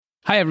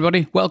Hi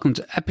everybody, welcome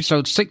to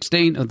episode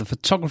 16 of the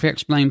Photography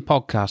Explained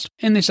podcast.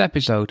 In this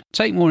episode,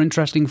 take more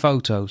interesting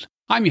photos.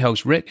 I'm your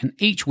host Rick, and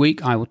each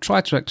week I will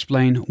try to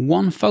explain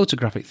one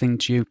photographic thing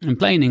to you in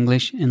plain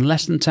English in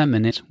less than 10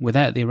 minutes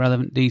without the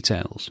irrelevant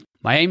details.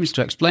 My aim is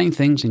to explain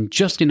things in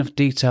just enough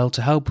detail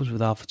to help us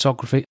with our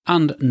photography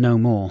and no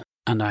more.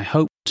 And I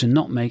hope to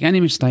not make any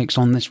mistakes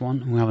on this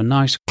one and we'll have a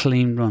nice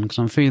clean run because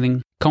I'm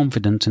feeling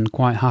confident and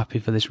quite happy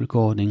for this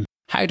recording.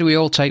 How do we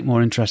all take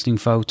more interesting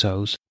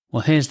photos?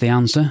 Well, here's the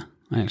answer.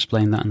 I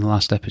explained that in the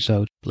last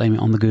episode. Blame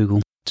it on the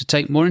Google. To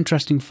take more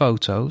interesting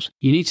photos,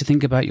 you need to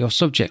think about your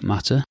subject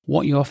matter,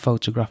 what you're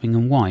photographing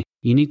and why.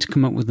 You need to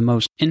come up with the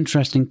most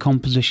interesting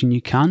composition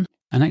you can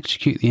and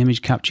execute the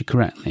image capture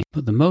correctly.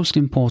 But the most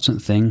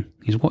important thing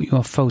is what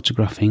you're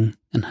photographing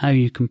and how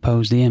you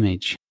compose the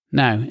image.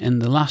 Now, in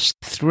the last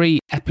 3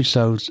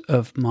 episodes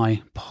of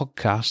my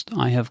podcast,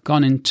 I have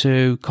gone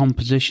into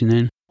composition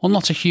in, well,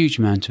 not a huge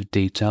amount of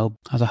detail.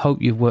 As I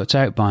hope you've worked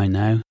out by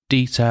now,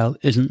 detail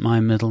isn't my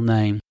middle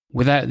name.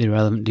 Without the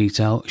irrelevant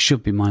detail, it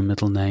should be my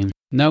middle name.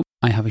 No,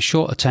 I have a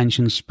short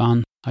attention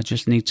span. I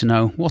just need to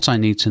know what I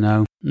need to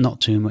know,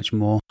 not too much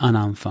more, and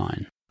I'm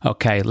fine.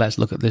 Okay, let's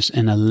look at this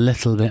in a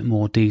little bit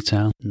more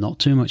detail. Not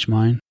too much,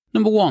 mind.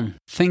 Number 1,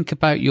 think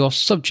about your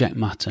subject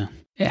matter.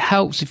 It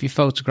helps if you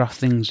photograph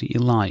things that you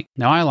like.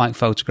 Now, I like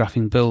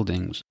photographing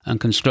buildings and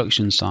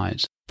construction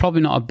sites.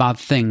 Probably not a bad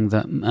thing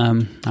that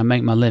I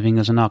make my living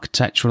as an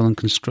architectural and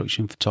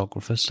construction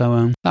photographer,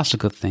 so that's a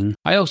good thing.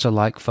 I also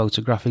like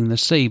photographing the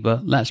sea,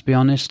 but let's be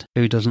honest,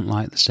 who doesn't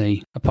like the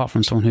sea? Apart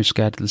from someone who's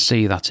scared of the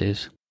sea, that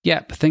is.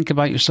 Yep, think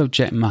about your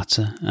subject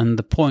matter, and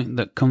the point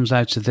that comes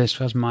out of this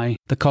as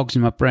the cogs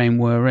in my brain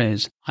were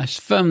is, I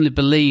firmly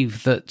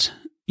believe that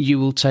you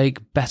will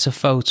take better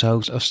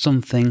photos of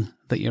something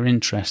that you're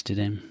interested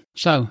in.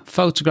 So,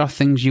 photograph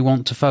things you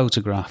want to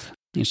photograph.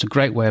 It's a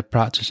great way of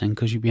practicing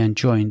because you'll be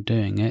enjoying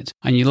doing it,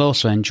 and you'll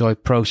also enjoy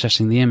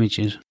processing the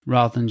images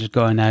rather than just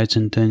going out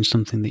and doing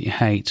something that you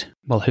hate.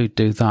 Well, who'd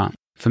do that?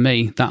 For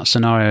me, that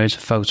scenario is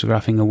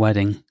photographing a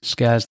wedding.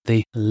 Scares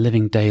the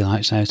living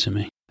daylights out of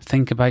me.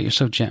 Think about your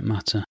subject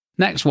matter.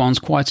 Next one's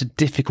quite a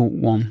difficult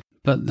one,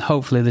 but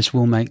hopefully this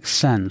will make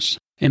sense.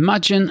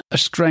 Imagine a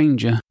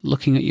stranger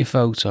looking at your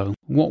photo.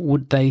 What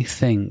would they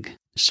think?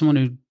 Someone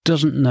who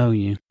doesn't know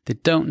you. They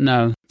don't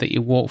know that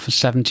you walk for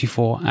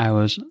 74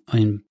 hours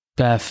in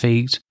bare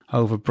feet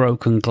over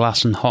broken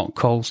glass and hot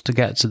coals to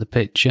get to the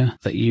picture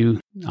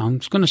I'm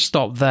just going to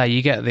stop there,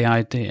 you get the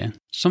idea.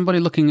 Somebody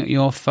looking at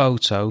your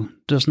photo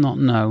does not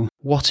know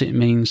what it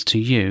means to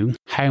you,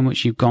 how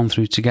much you've gone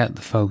through to get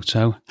the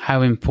photo,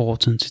 how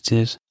important it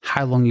is,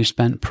 how long you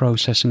spent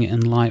processing it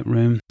in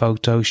Lightroom,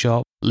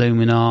 Photoshop,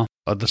 Luminar,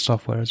 other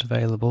software is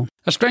available.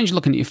 A stranger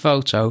looking at your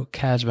photo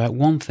cares about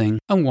one thing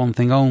and one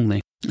thing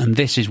only, and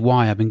this is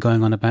why I've been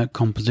going on about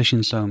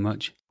composition so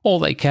much. All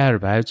they care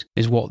about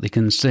is what they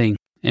can see.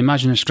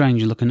 Imagine a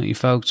stranger looking at your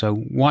photo.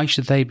 Why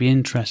should they be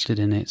interested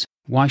in it?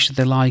 Why should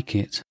they like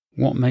it?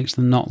 What makes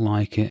them not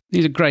like it?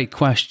 These are great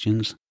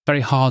questions.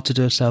 Very hard to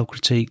do a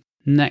self-critique.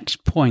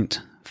 Next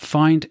point.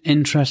 Find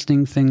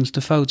interesting things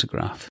to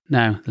photograph.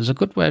 Now, there's a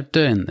good way of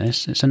doing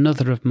this. It's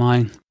another of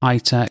my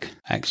high-tech,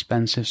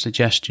 expensive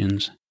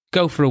suggestions.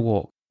 Go for a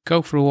walk.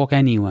 Go for a walk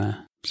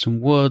anywhere. Some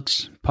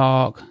woods,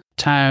 park,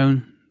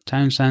 town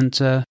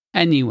centre,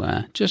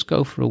 anywhere. Just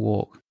go for a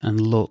walk and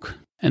look.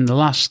 In the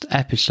last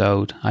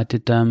episode,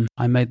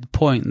 I made the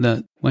point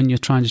that when you're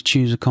trying to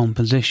choose a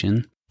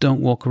composition,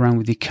 don't walk around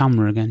with your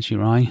camera against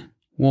your eye.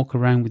 Walk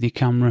around with your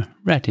camera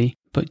ready,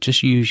 but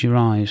just use your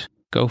eyes.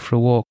 Go for a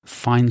walk.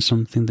 Find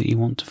something that you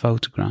want to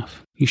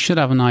photograph. You should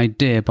have an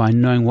idea by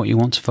knowing what you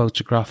want to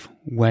photograph,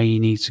 where you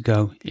need to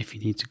go, if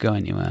you need to go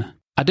anywhere.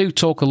 I do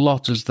talk a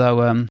lot as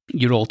though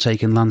you're all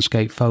taking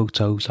landscape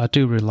photos. I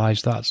do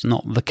realise that's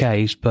not the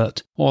case,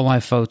 but all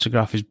I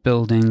photograph is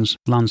buildings,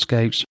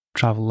 landscapes,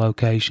 travel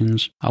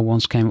locations. I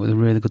once came up with a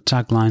really good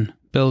tagline: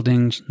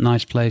 buildings,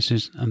 nice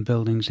places, and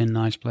buildings in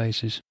nice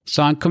places.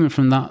 So I'm coming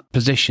from that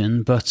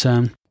position, but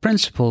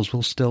principles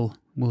will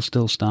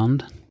still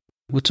stand.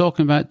 We're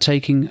talking about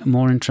taking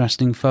more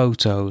interesting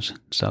photos,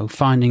 so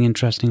finding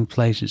interesting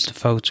places to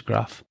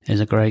photograph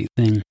is a great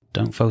thing.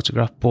 Don't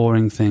photograph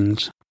boring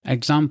things.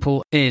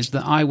 Example is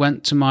that I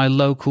went to my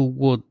local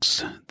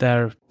woods.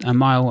 They're a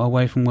mile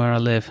away from where I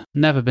live.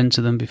 Never been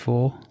to them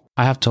before.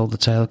 I have told the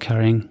tale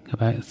carrying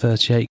about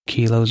 38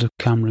 kilos of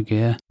camera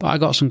gear, but I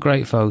got some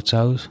great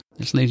photos.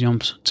 This leads you on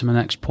to my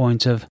next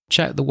point of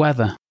check the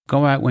weather.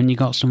 Go out when you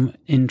got some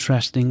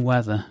interesting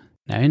weather.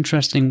 Now,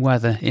 interesting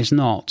weather is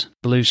not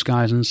blue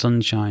skies and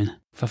sunshine.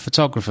 For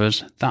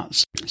photographers,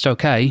 it's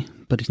okay,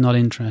 but it's not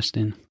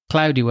interesting.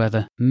 Cloudy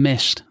weather,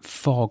 mist,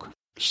 fog,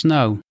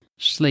 snow,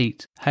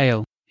 sleet,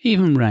 hail,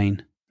 even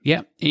rain.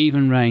 Yep,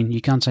 even rain.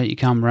 You can't take your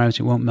camera out,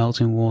 it won't melt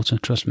in water,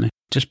 trust me.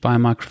 Just buy a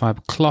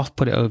microfiber cloth,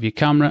 put it over your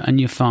camera and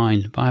you're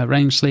fine. Buy a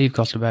rain sleeve,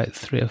 costs about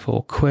 £3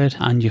 or £4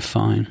 and you're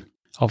fine.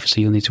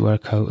 Obviously you'll need to wear a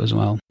coat as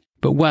well.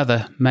 But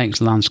weather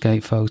makes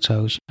landscape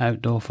photos,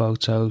 outdoor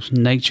photos,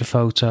 nature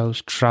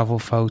photos, travel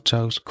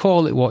photos,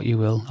 call it what you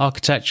will.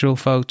 Architectural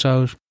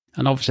photos,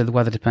 And obviously the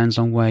weather depends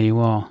on where you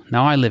are.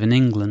 Now I live in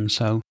England,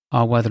 so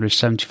our weather is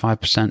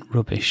 75%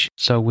 rubbish.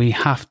 So we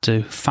have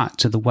to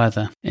factor the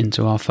weather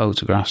into our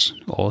photographs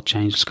or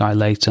change the sky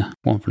later,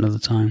 one for another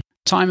time.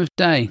 Time of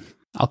day.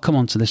 I'll come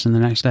on to this in the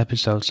next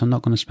episode, so I'm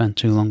not going to spend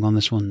too long on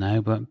this one now,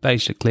 but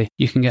basically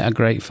you can get a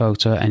great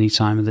photo at any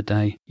time of the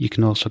day. You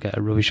can also get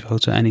a rubbish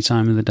photo at any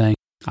time of the day.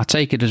 I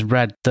take it as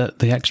read that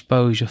the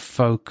exposure,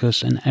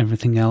 focus and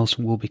everything else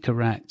will be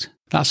correct.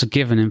 That's a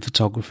given in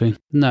photography.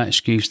 No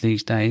excuse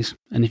these days.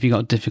 And if you've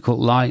got difficult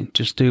light,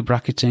 just do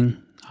bracketing.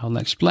 I'll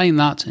explain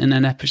that in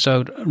an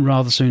episode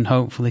rather soon,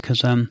 hopefully,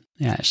 because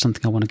it's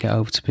something I want to get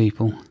over to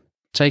people.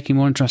 Taking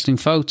more interesting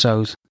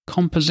photos.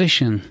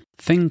 Composition.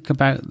 Think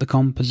about the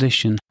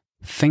composition.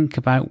 Think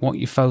about what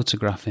you're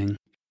photographing.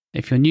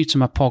 If you're new to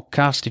my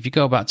podcast, if you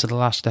go back to the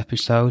last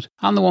episode,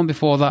 and the one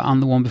before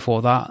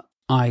that,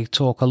 I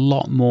talk a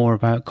lot more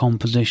about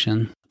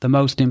composition. The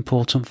most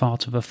important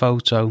part of a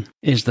photo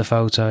is the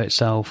photo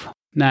itself.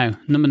 Now,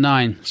 number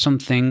 9,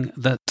 something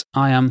that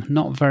I am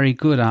not very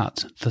good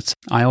at, that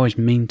I always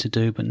mean to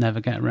do but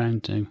never get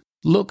around to.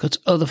 Look at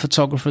other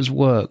photographers'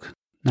 work.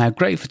 Now,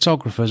 great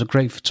photographers are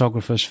great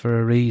photographers for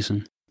a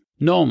reason.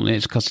 Normally,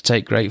 it's because they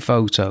take great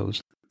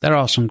photos. There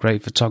are some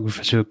great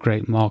photographers who are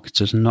great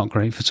marketers and not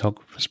great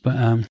photographers,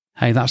 but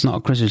hey, that's not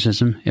a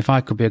criticism. If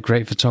I could be a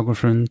great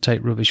photographer and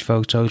take rubbish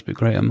photos but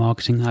great at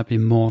marketing, I'd be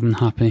more than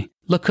happy.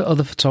 Look at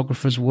other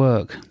photographers'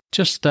 work.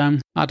 Just, I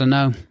don't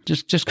know,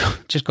 just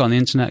go on the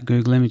internet,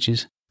 Google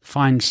images,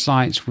 find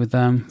sites with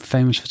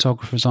famous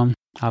photographers on,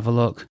 have a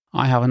look.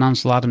 I have an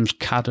Ansel Adams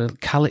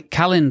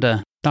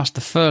calendar. That's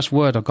the first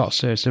word I got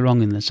seriously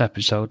wrong in this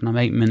episode, and I'm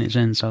 8 minutes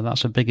in, so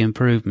that's a big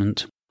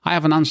improvement. I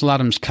have an Ansel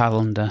Adams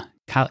calendar,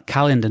 not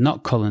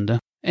colander,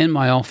 in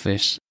my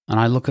office, and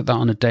I look at that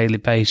on a daily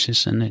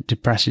basis, and it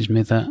depresses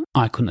me that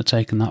I couldn't have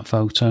taken that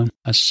photo,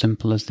 as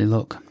simple as they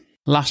look.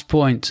 Last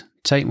point,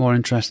 take more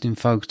interesting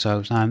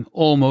photos. I'm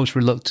almost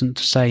reluctant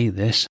to say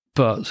this,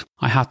 but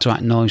I had to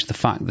acknowledge the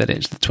fact that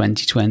it's the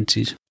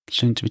 2020s,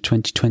 soon to be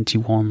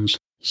 2021s.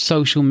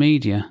 Social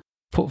media,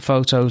 put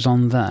photos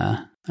on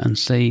there and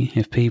see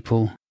if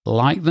people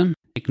like them,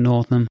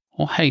 ignore them,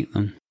 or hate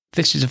them.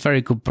 This is a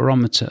very good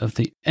barometer of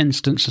the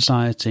instant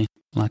society.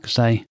 Like I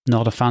say,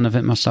 not a fan of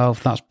it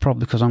myself. That's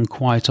probably because I'm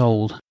quite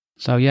old.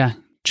 So yeah,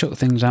 chuck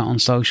things out on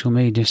social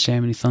media, see how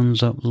many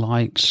thumbs up,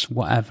 likes,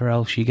 whatever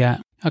else you get.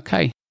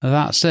 Okay,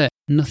 that's it.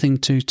 Nothing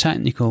too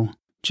technical.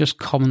 Just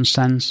common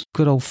sense,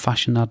 good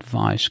old-fashioned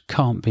advice.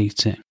 Can't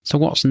beat it. So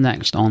what's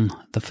next on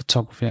the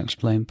Photography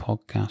Explained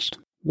podcast?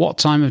 What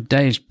time of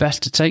day is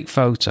best to take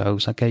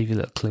photos? I gave you a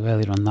little clue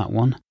earlier on that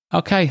one.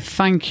 Okay,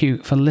 thank you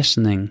for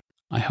listening.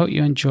 I hope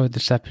you enjoyed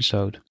this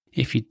episode.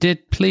 If you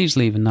did, please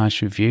leave a nice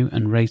review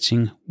and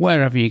rating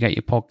wherever you get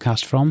your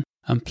podcast from,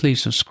 and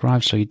please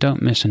subscribe so you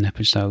don't miss an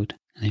episode.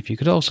 And if you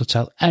could also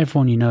tell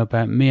everyone you know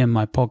about me and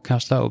my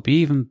podcast, that would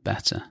be even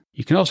better.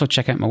 You can also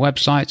check out my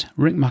website,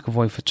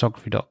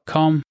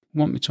 rickmcavoyphotography.com.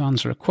 Want me to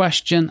answer a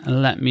question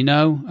and let me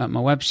know at my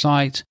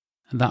website.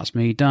 And that's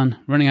me done.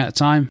 Running out of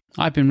time.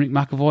 I've been Rick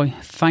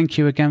McAvoy. Thank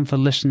you again for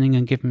listening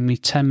and giving me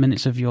 10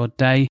 minutes of your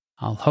day.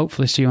 I'll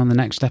hopefully see you on the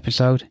next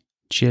episode.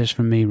 Cheers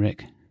from me,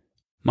 Rick.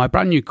 My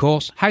brand new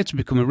course, How to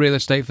Become a Real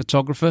Estate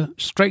Photographer,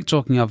 straight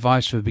talking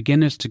advice for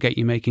beginners to get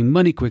you making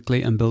money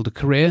quickly and build a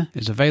career,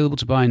 is available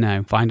to buy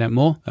now. Find out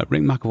more at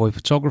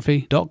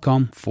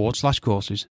rickmcavoyphotography.com/courses.